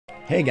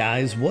Hey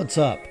guys, what's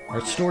up?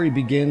 Our story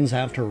begins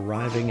after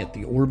arriving at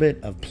the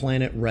orbit of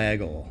planet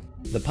Ragol.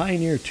 The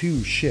Pioneer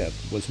 2 ship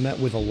was met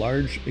with a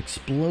large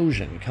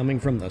explosion coming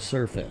from the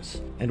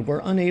surface, and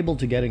were unable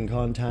to get in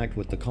contact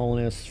with the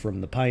colonists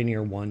from the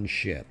Pioneer 1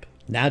 ship.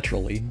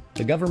 Naturally,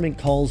 the government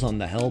calls on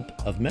the help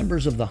of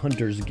members of the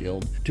Hunters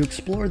Guild to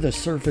explore the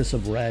surface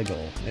of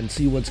Ragol and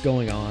see what's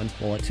going on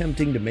while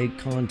attempting to make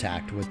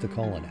contact with the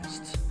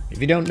colonists. If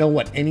you don't know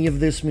what any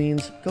of this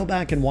means, go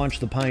back and watch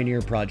the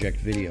Pioneer Project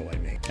video I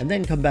made, and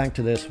then come back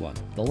to this one.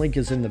 The link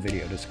is in the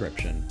video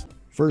description.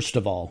 First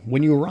of all,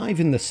 when you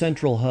arrive in the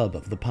central hub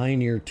of the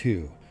Pioneer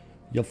 2,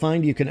 you'll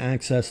find you can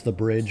access the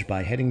bridge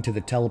by heading to the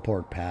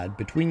teleport pad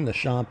between the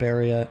shop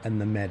area and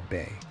the med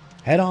bay.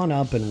 Head on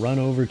up and run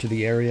over to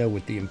the area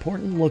with the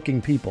important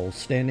looking people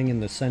standing in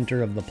the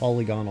center of the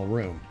polygonal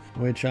room,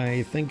 which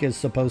I think is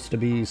supposed to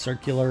be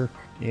circular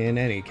in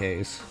any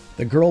case.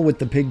 The girl with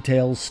the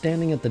pigtails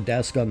standing at the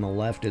desk on the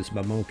left is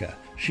Momoka.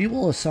 She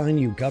will assign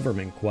you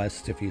government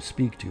quests if you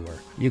speak to her.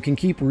 You can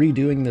keep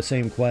redoing the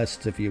same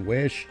quests if you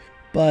wish,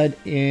 but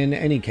in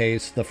any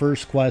case, the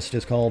first quest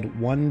is called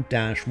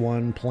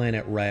 1-1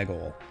 Planet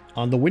Ragol.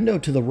 On the window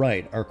to the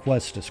right are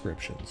quest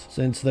descriptions.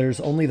 Since there's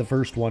only the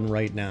first one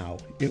right now,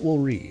 it will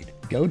read,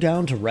 "Go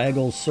down to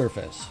Ragol's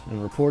surface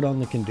and report on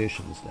the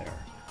conditions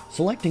there."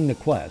 Selecting the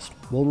quest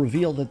will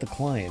reveal that the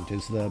client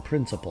is the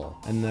principal,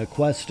 and the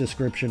quest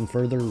description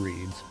further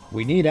reads,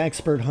 "We need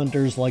expert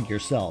hunters like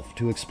yourself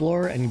to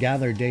explore and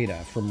gather data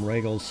from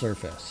Ragol's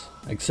surface."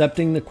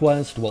 Accepting the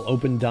quest will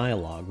open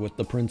dialogue with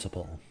the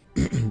principal.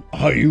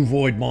 Are you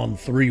Voidmon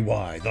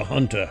 3Y, the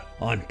hunter?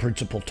 I'm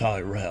Principal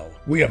Tyrell.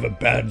 We have a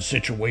bad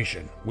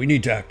situation. We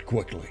need to act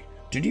quickly.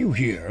 Did you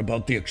hear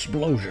about the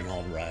explosion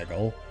on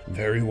Ragol?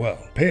 Very well.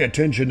 Pay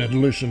attention and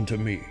listen to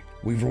me.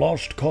 We've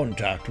lost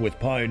contact with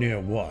Pioneer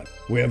 1.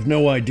 We have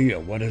no idea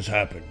what has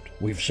happened.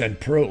 We've sent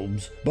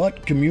probes,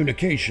 but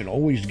communication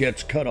always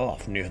gets cut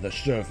off near the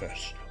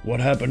surface.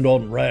 What happened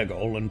on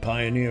Ragol and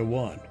Pioneer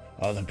 1?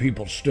 Are the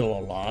people still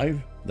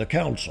alive? The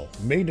Council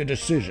made a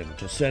decision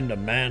to send a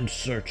manned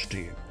search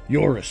team.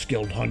 You're a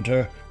skilled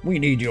hunter. We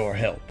need your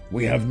help.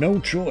 We have no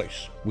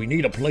choice. We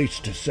need a place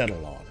to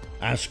settle on.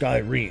 Ask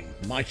Irene,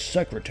 my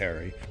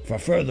secretary, for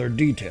further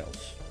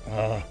details.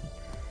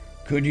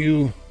 Could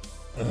you...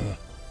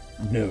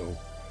 No,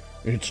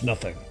 it's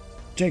nothing.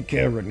 Take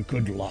care and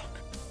good luck.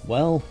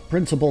 Well,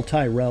 Principal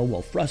Tyrell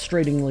will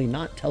frustratingly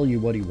not tell you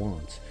what he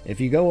wants. If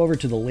you go over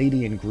to the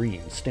lady in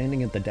green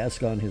standing at the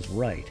desk on his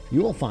right,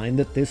 you will find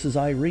that this is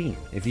Irene.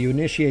 If you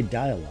initiate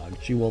dialogue,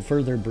 she will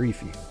further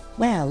brief you.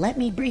 Well, let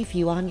me brief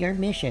you on your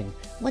mission.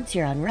 Once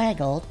you're on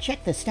Ragol,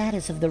 check the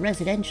status of the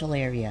residential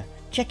area.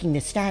 Checking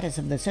the status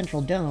of the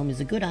central dome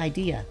is a good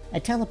idea. A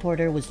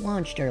teleporter was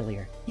launched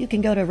earlier. You can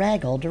go to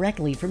Ragol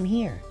directly from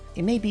here.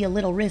 It may be a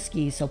little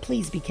risky, so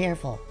please be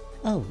careful.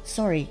 Oh,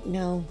 sorry,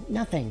 no,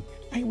 nothing.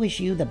 I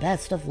wish you the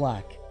best of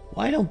luck.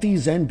 Why don't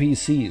these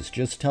NPCs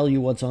just tell you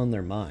what's on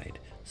their mind?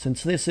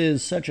 Since this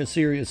is such a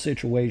serious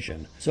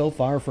situation, so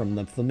far from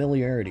the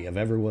familiarity of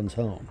everyone's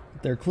home,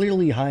 they're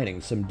clearly hiding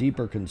some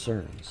deeper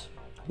concerns.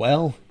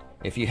 Well,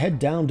 if you head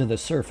down to the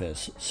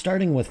surface,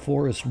 starting with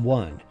Forest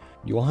 1,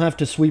 you will have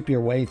to sweep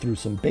your way through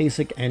some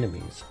basic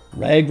enemies: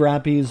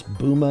 Ragrappies,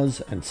 Boomas,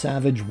 and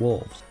Savage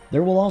Wolves.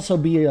 There will also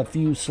be a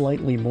few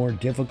slightly more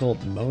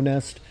difficult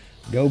Monest,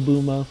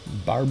 Go-Booma,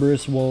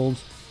 Barbarous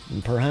Wolves,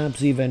 and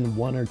perhaps even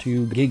one or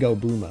two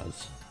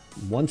Gigo-Boomas.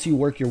 Once you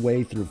work your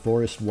way through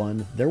Forest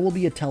 1, there will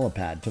be a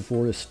telepad to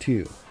Forest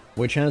 2,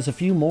 which has a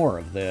few more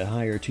of the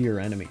higher tier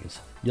enemies.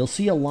 You'll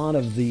see a lot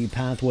of the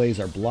pathways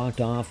are blocked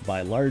off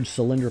by large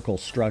cylindrical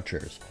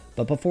structures,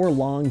 but before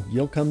long,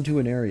 you'll come to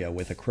an area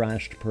with a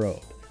crashed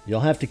probe.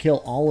 You'll have to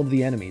kill all of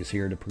the enemies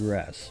here to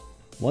progress.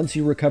 Once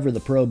you recover the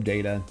probe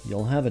data,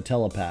 you'll have a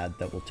telepad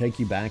that will take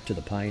you back to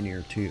the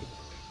Pioneer 2.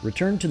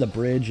 Return to the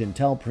bridge and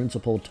tell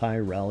Principal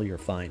Tyrell your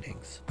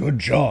findings. Good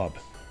job.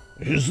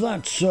 Is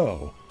that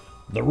so?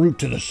 The route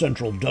to the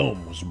central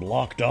dome was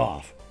blocked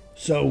off,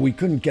 so we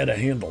couldn't get a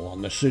handle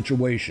on the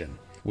situation.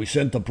 We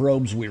sent the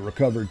probes we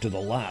recovered to the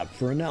lab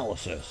for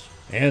analysis.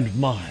 And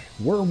my,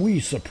 were we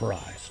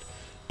surprised.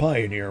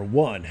 Pioneer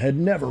 1 had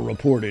never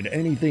reported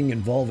anything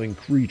involving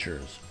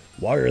creatures.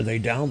 Why are they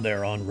down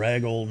there on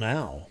Ragol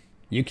now?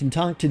 You can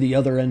talk to the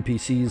other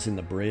NPCs in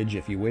the bridge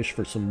if you wish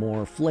for some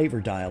more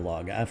flavor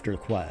dialogue after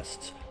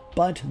quests,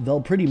 but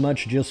they'll pretty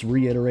much just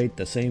reiterate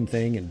the same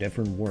thing in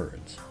different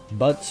words.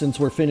 But since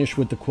we're finished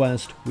with the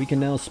quest, we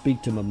can now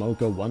speak to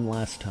Momoka one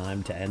last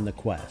time to end the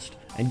quest,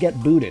 and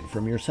get booted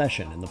from your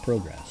session in the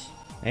progress.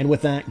 And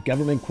with that,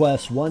 Government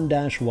Quest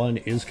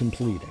 1-1 is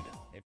completed.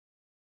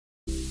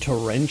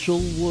 Torrential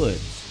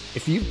Woods.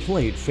 If you've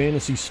played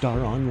Phantasy Star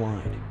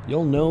Online,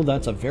 you'll know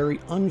that's a very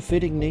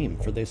unfitting name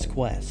for this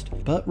quest.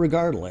 But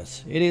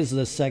regardless, it is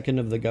the second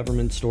of the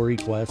government story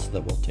quests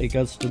that will take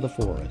us to the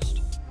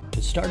forest.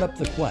 To start up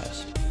the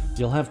quest,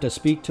 you'll have to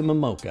speak to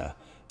Momoka.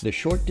 The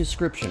short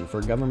description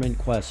for Government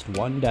Quest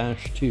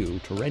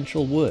 1-2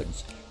 Torrential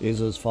Woods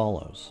is as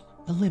follows.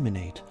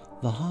 Eliminate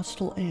the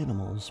hostile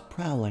animals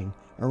prowling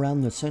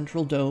around the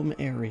central dome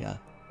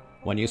area.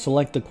 When you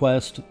select the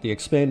quest, the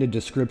expanded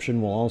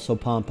description will also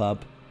pop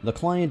up. The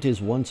client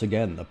is once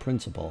again the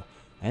principal,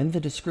 and the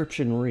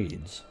description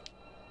reads,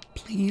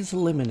 "Please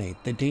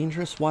eliminate the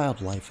dangerous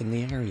wildlife in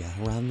the area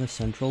around the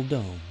central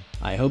dome."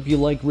 I hope you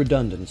like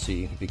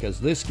redundancy, because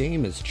this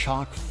game is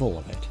chock full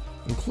of it,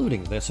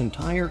 including this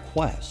entire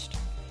quest.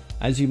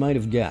 As you might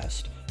have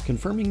guessed,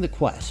 confirming the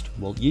quest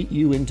will yeet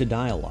you into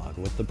dialogue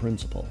with the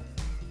principal.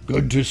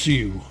 Good to see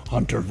you,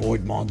 Hunter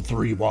Voidmon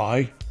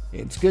 3Y.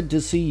 It's good to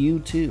see you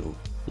too.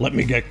 Let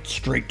me get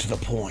straight to the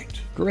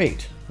point.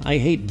 Great. I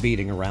hate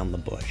beating around the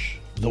bush.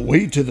 The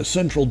way to the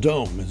central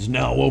dome is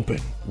now open.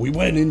 We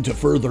went in to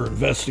further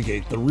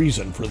investigate the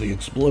reason for the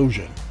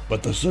explosion,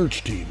 but the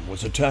search team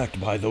was attacked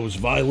by those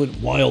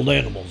violent wild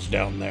animals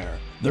down there.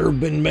 There have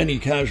been many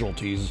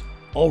casualties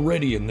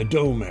already in the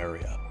dome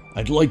area.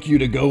 I'd like you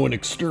to go and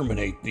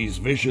exterminate these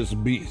vicious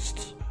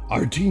beasts.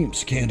 Our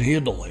teams can't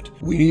handle it.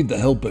 We need the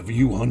help of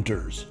you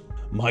hunters.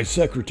 My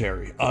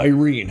secretary,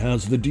 Irene,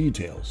 has the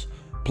details.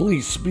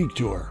 Please speak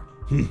to her.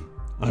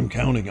 I'm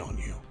counting on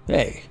you.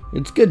 Hey,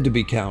 it's good to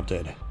be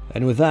counted.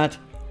 And with that,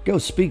 go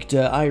speak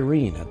to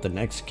Irene at the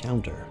next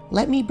counter.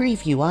 Let me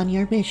brief you on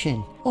your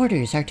mission.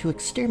 Orders are to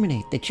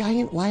exterminate the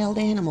giant wild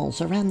animals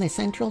around the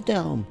central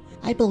dome.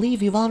 I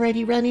believe you've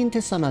already run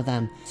into some of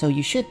them, so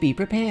you should be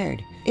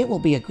prepared. It will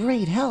be a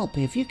great help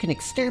if you can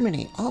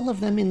exterminate all of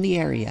them in the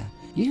area.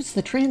 Use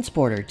the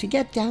transporter to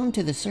get down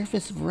to the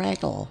surface of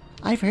Raggle.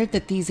 I've heard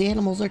that these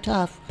animals are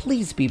tough.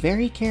 Please be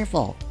very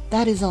careful.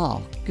 That is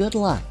all. Good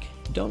luck.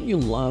 Don't you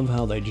love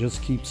how they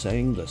just keep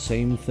saying the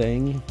same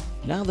thing?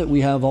 Now that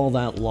we have all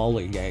that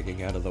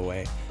lollygagging out of the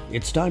way,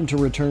 it's time to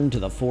return to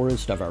the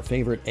forest of our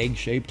favorite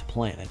egg-shaped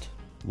planet.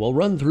 We'll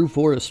run through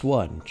Forest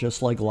 1,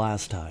 just like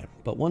last time,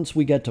 but once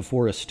we get to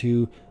Forest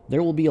 2,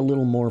 there will be a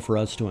little more for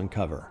us to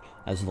uncover,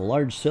 as the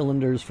large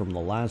cylinders from the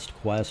last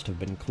quest have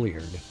been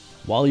cleared.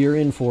 While you're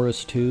in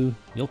Forest 2,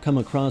 you'll come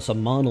across a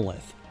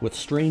monolith with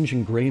strange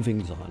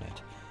engravings on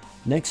it.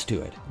 Next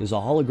to it is a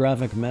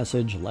holographic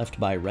message left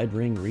by Red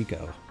Ring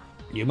Rico.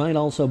 You might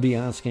also be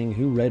asking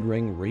who Red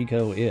Ring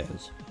Rico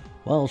is.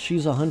 Well,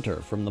 she's a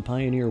hunter from the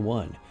Pioneer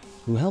 1,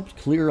 who helped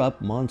clear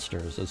up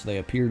monsters as they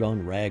appeared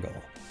on Raggle.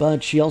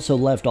 But she also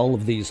left all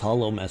of these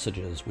holo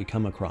messages we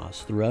come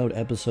across throughout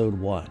Episode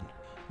 1.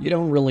 You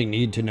don't really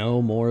need to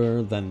know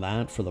more than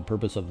that for the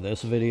purpose of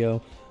this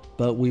video,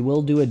 but we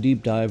will do a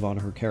deep dive on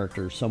her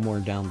character somewhere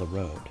down the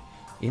road.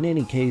 In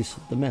any case,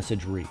 the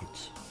message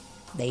reads,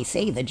 They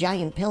say the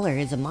giant pillar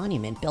is a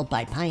monument built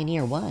by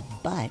Pioneer 1,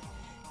 but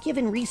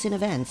given recent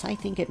events, I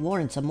think it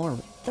warrants a more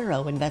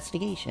thorough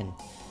investigation.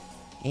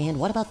 And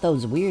what about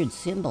those weird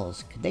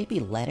symbols? Could they be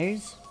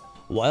letters?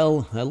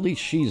 Well, at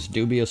least she's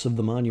dubious of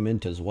the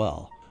monument as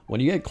well. When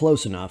you get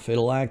close enough,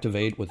 it'll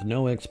activate with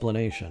no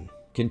explanation.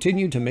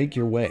 Continue to make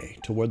your way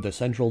toward the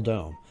central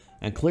dome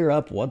and clear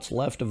up what's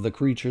left of the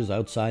creatures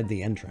outside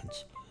the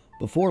entrance.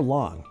 Before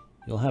long,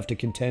 you'll have to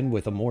contend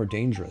with a more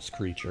dangerous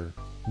creature,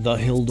 the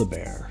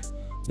Hildebear.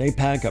 They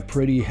pack a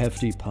pretty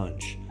hefty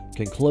punch,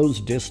 can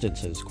close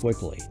distances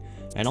quickly,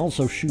 and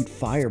also shoot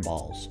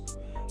fireballs.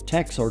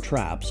 Techs or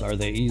traps are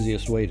the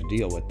easiest way to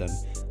deal with them,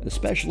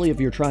 especially if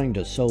you're trying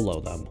to solo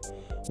them.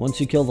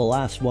 Once you kill the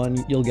last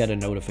one, you'll get a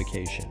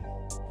notification.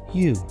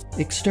 You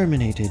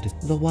exterminated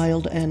the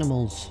wild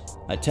animals.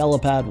 A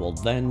telepad will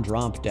then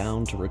drop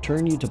down to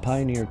return you to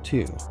Pioneer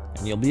 2,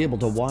 and you'll be able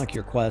to walk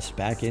your quest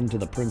back into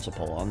the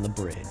principal on the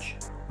bridge.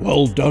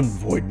 Well done,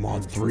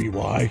 Voidmon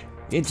 3Y.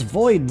 It's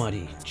Void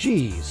Money,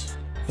 jeez.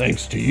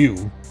 Thanks to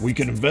you, we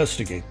can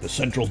investigate the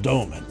central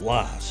dome at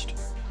last.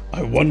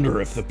 I wonder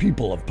if the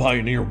people of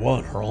Pioneer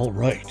 1 are all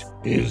right.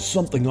 Is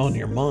something on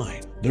your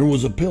mind? There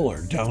was a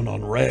pillar down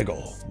on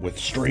Raggle with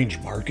strange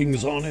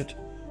markings on it.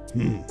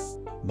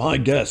 My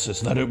guess is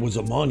that it was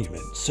a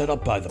monument set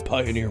up by the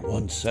Pioneer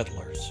 1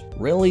 settlers.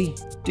 Really?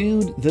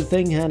 Dude, the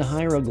thing had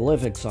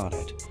hieroglyphics on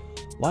it.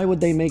 Why would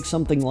they make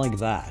something like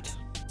that?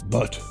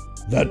 But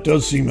that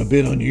does seem a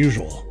bit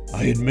unusual,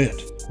 I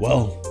admit.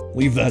 Well,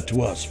 leave that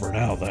to us for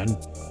now then.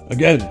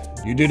 Again,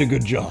 you did a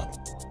good job.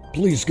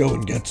 Please go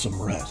and get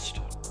some rest.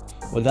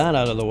 With that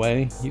out of the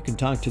way, you can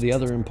talk to the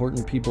other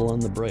important people on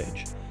the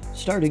bridge,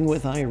 starting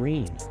with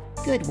Irene.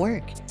 Good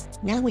work.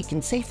 Now we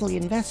can safely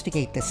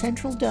investigate the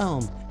central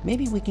dome.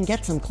 Maybe we can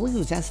get some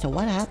clues as to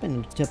what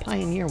happened to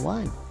Pioneer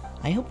 1.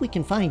 I hope we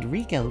can find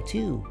Rico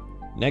too.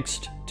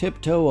 Next,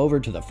 tiptoe over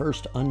to the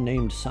first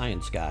unnamed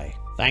science guy.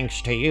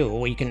 Thanks to you,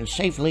 we can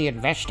safely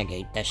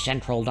investigate the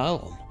central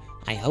dome.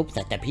 I hope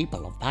that the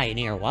people of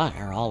Pioneer 1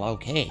 are all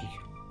okay.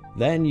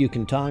 Then you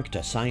can talk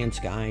to Science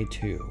Guy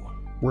 2.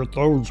 With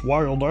those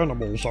wild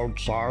animals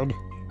outside,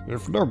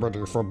 if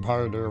nobody from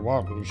Pioneer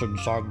 1 is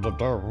inside the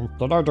dome,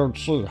 then I don't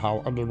see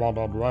how anyone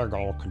on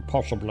Raggle could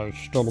possibly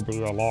still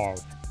be alive.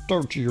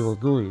 Don't you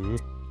agree?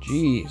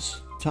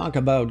 Jeez, talk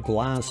about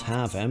glass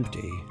half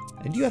empty.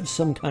 And you have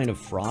some kind of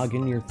frog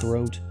in your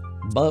throat?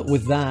 But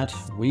with that,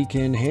 we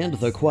can hand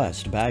the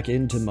quest back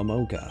into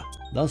Momoka,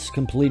 thus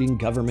completing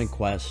Government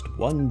Quest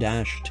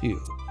 1-2.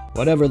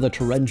 Whatever the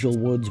torrential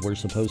woods were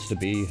supposed to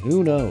be,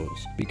 who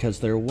knows, because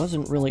there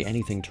wasn't really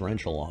anything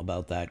torrential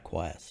about that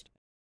quest.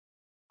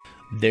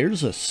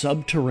 There's a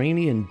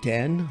subterranean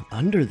den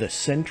under the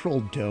central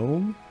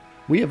dome?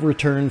 We have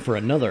returned for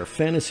another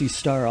Phantasy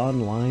Star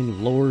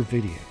Online lore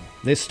video.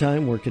 This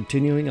time we're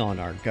continuing on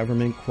our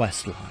government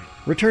quest line,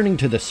 returning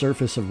to the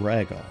surface of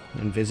Ragol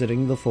and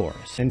visiting the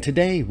forest. And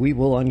today we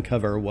will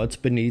uncover what's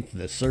beneath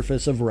the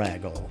surface of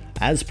Ragol.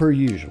 As per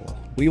usual,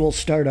 we will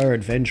start our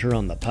adventure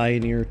on the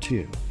Pioneer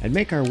 2 and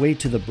make our way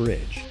to the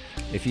bridge.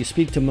 If you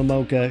speak to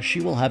Momoka,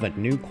 she will have a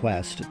new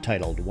quest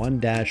titled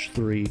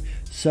 1-3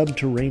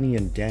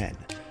 Subterranean Den.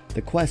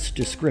 The quest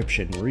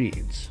description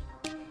reads,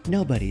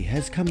 "Nobody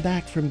has come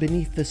back from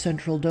beneath the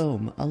central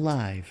dome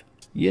alive."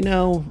 You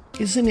know,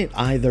 isn't it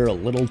either a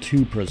little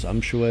too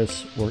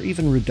presumptuous or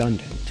even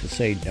redundant to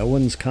say no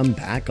one's come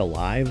back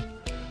alive?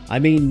 I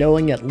mean,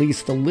 knowing at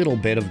least a little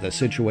bit of the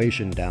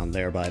situation down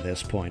there by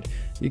this point,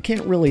 you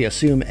can't really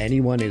assume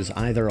anyone is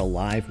either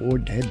alive or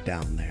dead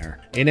down there.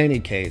 In any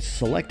case,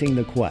 selecting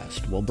the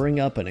quest will bring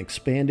up an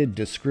expanded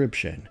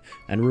description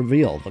and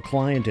reveal the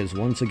client is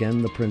once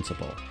again the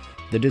principal.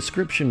 The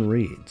description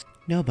reads,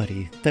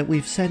 "Nobody that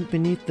we've sent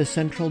beneath the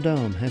central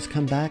dome has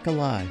come back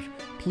alive.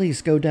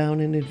 Please go down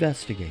and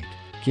investigate."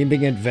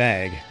 Keeping it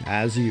vague,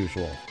 as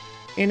usual.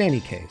 In any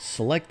case,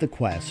 select the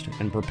quest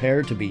and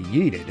prepare to be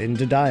yeeted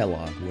into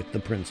dialogue with the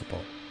principal.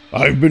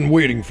 I've been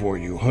waiting for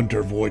you,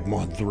 Hunter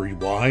Voidmon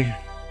 3Y.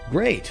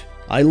 Great.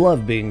 I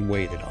love being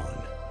waited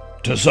on.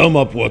 To sum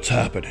up what's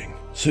happening,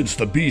 since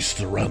the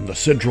beasts around the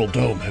central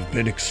dome have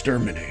been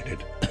exterminated,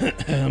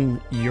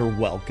 You're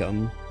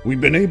welcome. we've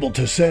been able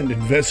to send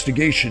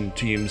investigation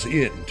teams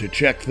in to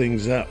check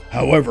things out.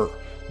 However,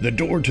 the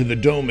door to the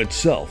dome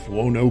itself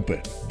won't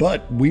open,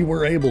 but we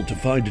were able to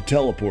find a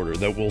teleporter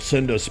that will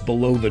send us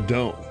below the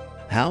dome.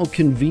 How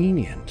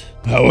convenient.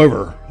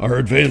 However, our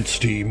advance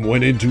team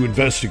went in to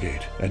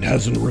investigate and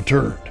hasn't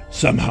returned.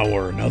 Somehow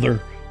or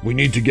another, we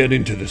need to get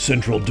into the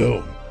central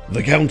dome.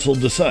 The council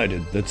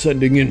decided that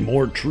sending in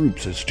more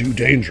troops is too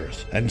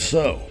dangerous, and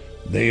so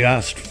they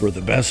asked for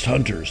the best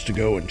hunters to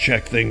go and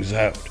check things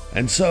out.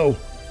 And so,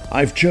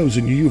 I've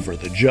chosen you for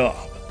the job.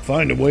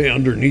 Find a way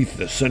underneath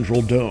the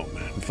central dome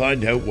and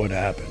find out what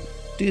happened.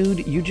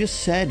 Dude, you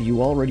just said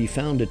you already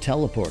found a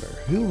teleporter.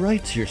 Who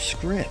writes your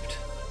script?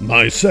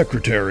 My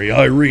secretary,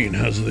 Irene,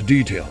 has the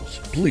details.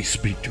 Please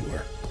speak to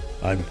her.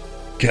 I'm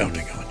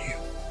counting on you.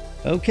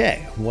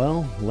 Okay,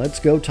 well, let's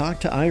go talk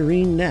to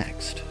Irene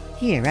next.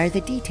 Here are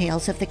the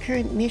details of the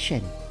current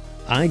mission.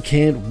 I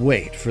can't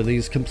wait for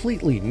these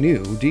completely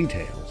new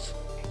details.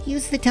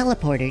 Use the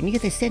teleporter near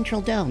the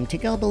central dome to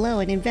go below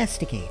and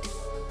investigate.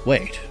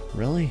 Wait,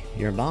 really?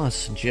 Your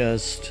boss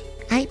just...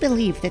 I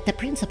believe that the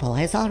principal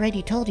has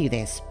already told you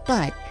this,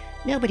 but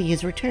nobody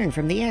has returned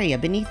from the area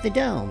beneath the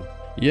dome.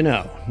 You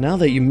know, now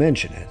that you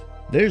mention it,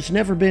 there's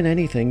never been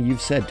anything you've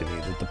said to me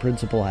that the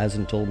principal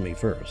hasn't told me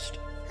first.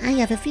 I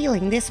have a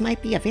feeling this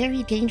might be a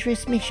very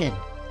dangerous mission.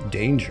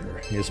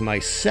 Danger is my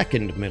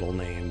second middle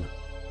name.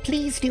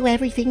 Please do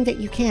everything that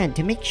you can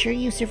to make sure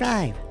you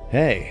survive.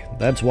 Hey,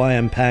 that's why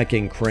I'm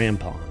packing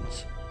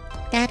crampons.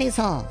 That is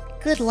all.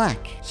 Good luck.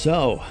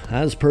 So,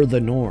 as per the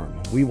norm,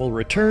 we will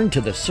return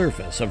to the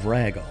surface of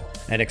Ragol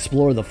and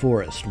explore the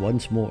forest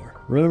once more.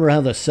 Remember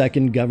how the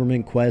second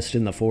government quest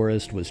in the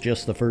forest was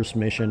just the first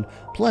mission,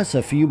 plus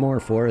a few more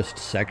forest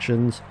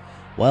sections?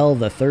 Well,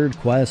 the third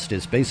quest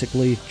is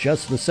basically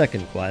just the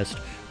second quest,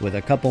 with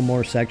a couple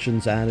more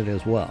sections added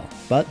as well.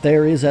 But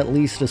there is at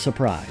least a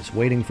surprise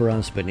waiting for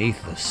us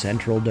beneath the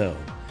central dome.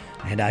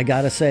 And I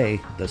gotta say,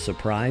 the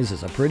surprise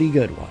is a pretty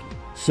good one.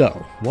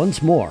 So,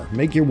 once more,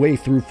 make your way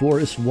through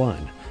Forest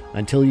 1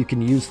 until you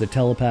can use the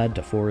telepad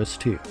to Forest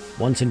 2.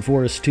 Once in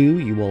Forest 2,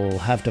 you will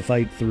have to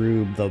fight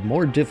through the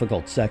more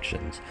difficult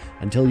sections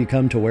until you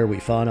come to where we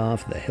fought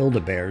off the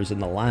Hilda Bears in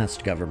the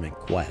last government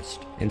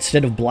quest.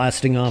 Instead of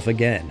blasting off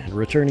again and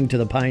returning to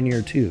the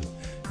Pioneer 2,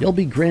 you'll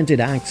be granted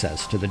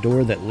access to the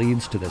door that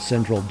leads to the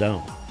central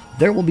dome.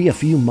 There will be a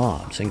few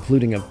mobs,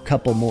 including a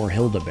couple more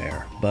Hilda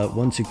Bear, but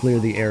once you clear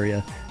the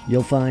area,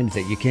 you'll find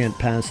that you can't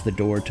pass the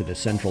door to the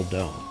central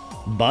dome.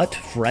 But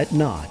fret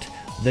not,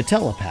 the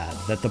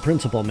telepad that the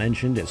principal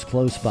mentioned is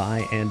close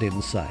by and in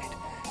sight.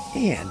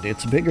 And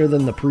it's bigger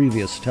than the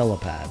previous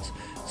telepads,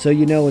 so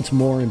you know it's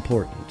more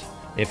important.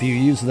 If you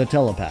use the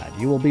telepad,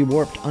 you will be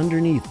warped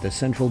underneath the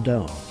central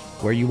dome,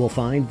 where you will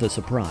find the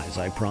surprise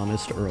I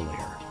promised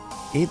earlier.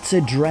 It's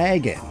a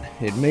dragon.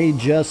 It may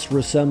just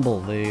resemble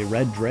the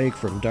red drake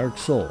from Dark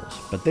Souls,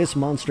 but this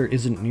monster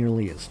isn't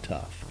nearly as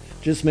tough.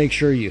 Just make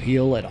sure you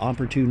heal at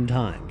opportune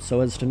times so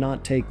as to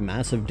not take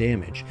massive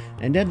damage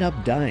and end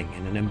up dying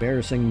in an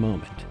embarrassing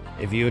moment.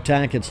 If you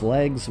attack its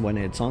legs when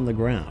it's on the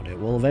ground, it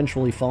will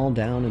eventually fall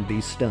down and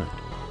be stunned,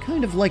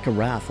 kind of like a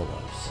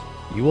Rathalos.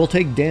 You will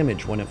take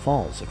damage when it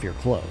falls if you're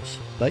close,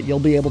 but you'll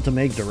be able to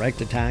make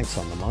direct attacks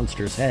on the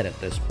monster's head at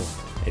this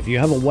point. If you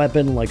have a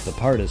weapon like the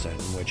Partisan,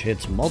 which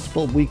hits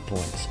multiple weak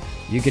points,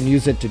 you can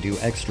use it to do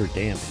extra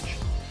damage.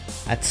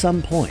 At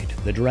some point,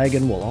 the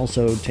dragon will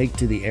also take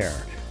to the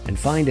air and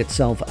find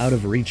itself out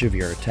of reach of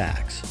your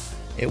attacks.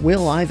 It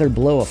will either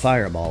blow a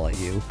fireball at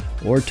you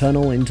or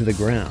tunnel into the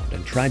ground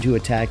and try to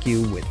attack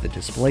you with the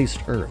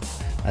displaced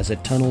earth as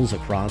it tunnels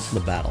across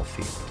the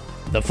battlefield.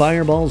 The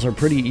fireballs are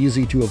pretty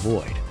easy to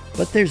avoid,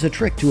 but there's a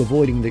trick to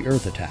avoiding the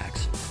earth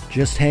attacks.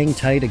 Just hang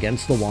tight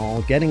against the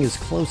wall, getting as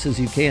close as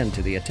you can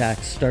to the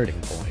attack's starting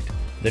point.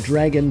 The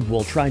dragon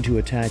will try to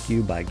attack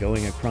you by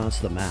going across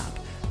the map,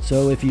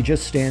 so if you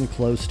just stand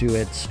close to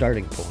its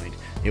starting point,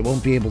 it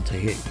won't be able to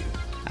hit you.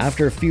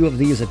 After a few of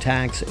these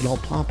attacks, it'll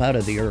pop out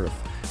of the earth,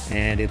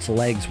 and its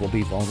legs will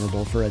be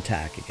vulnerable for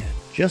attack again.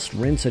 Just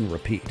rinse and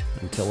repeat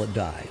until it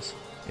dies.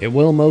 It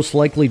will most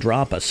likely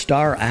drop a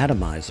star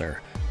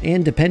atomizer,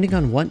 and depending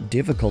on what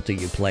difficulty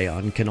you play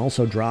on, can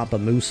also drop a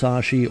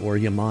Musashi or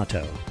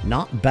Yamato.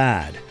 Not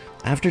bad.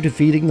 After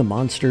defeating the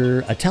monster,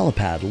 a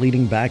telepad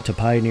leading back to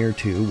Pioneer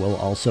 2 will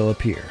also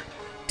appear.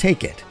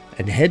 Take it,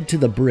 and head to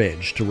the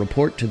bridge to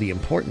report to the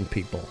important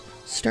people,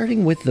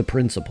 starting with the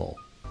principal.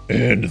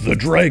 And the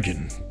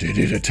dragon, did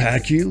it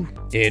attack you?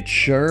 It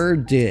sure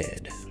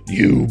did.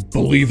 You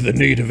believe the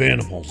native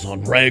animals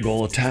on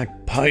Ragol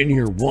attacked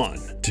Pioneer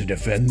 1 to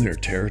defend their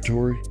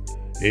territory?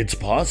 It's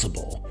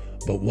possible,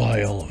 but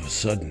why all of a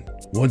sudden?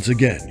 Once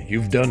again,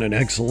 you've done an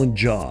excellent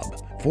job.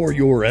 For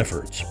your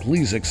efforts,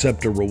 please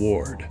accept a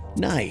reward.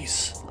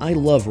 Nice. I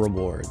love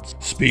rewards.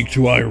 Speak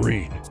to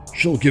Irene.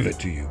 She'll give it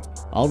to you.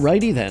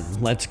 Alrighty then,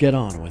 let's get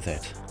on with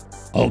it.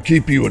 I'll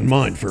keep you in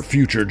mind for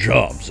future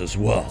jobs as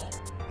well.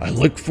 I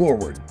look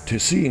forward to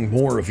seeing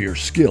more of your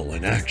skill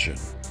in action.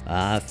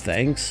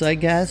 Thanks, I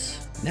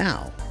guess.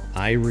 Now,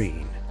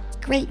 Irene.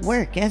 Great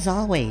work, as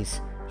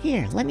always.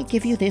 Here, let me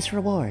give you this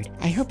reward.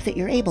 I hope that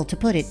you're able to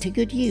put it to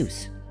good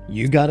use.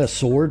 You got a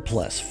sword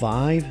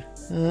 +5?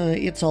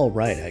 It's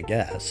alright, I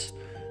guess.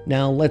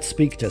 Now let's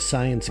speak to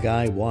Science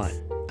Guy 1.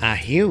 A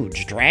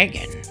huge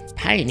dragon?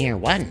 Pioneer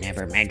 1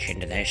 never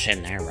mentioned this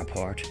in their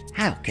report.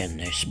 How can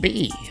this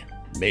be?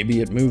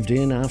 Maybe it moved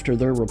in after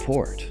their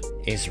report.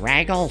 Is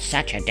Ragol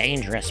such a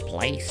dangerous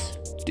place?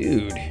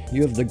 Dude,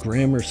 you have the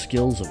grammar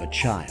skills of a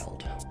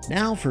child.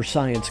 Now for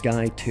Science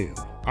Guy 2.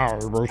 I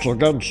was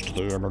against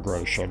the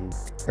immigration.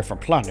 If a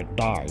planet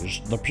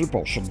dies, the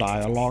people should die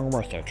along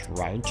with it,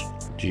 right?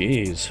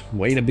 Jeez,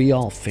 way to be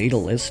all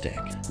fatalistic.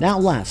 Now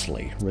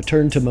lastly,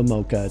 return to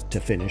Momoka to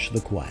finish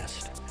the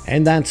quest.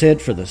 And that's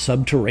it for the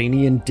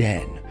Subterranean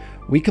Den.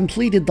 We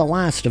completed the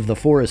last of the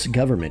Forest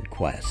Government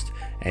quest,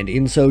 and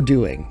in so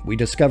doing, we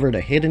discovered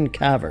a hidden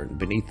cavern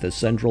beneath the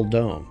central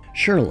dome.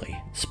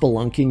 Surely,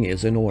 spelunking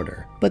is in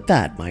order. But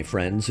that, my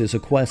friends, is a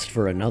quest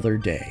for another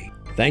day.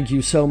 Thank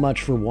you so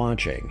much for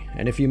watching,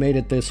 and if you made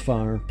it this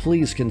far,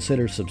 please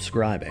consider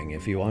subscribing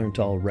if you aren't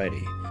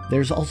already.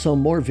 There's also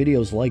more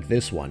videos like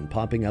this one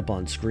popping up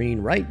on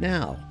screen right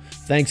now.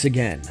 Thanks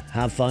again,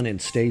 have fun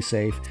and stay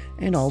safe,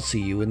 and I'll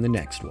see you in the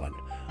next one.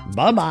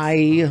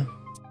 Bye-bye!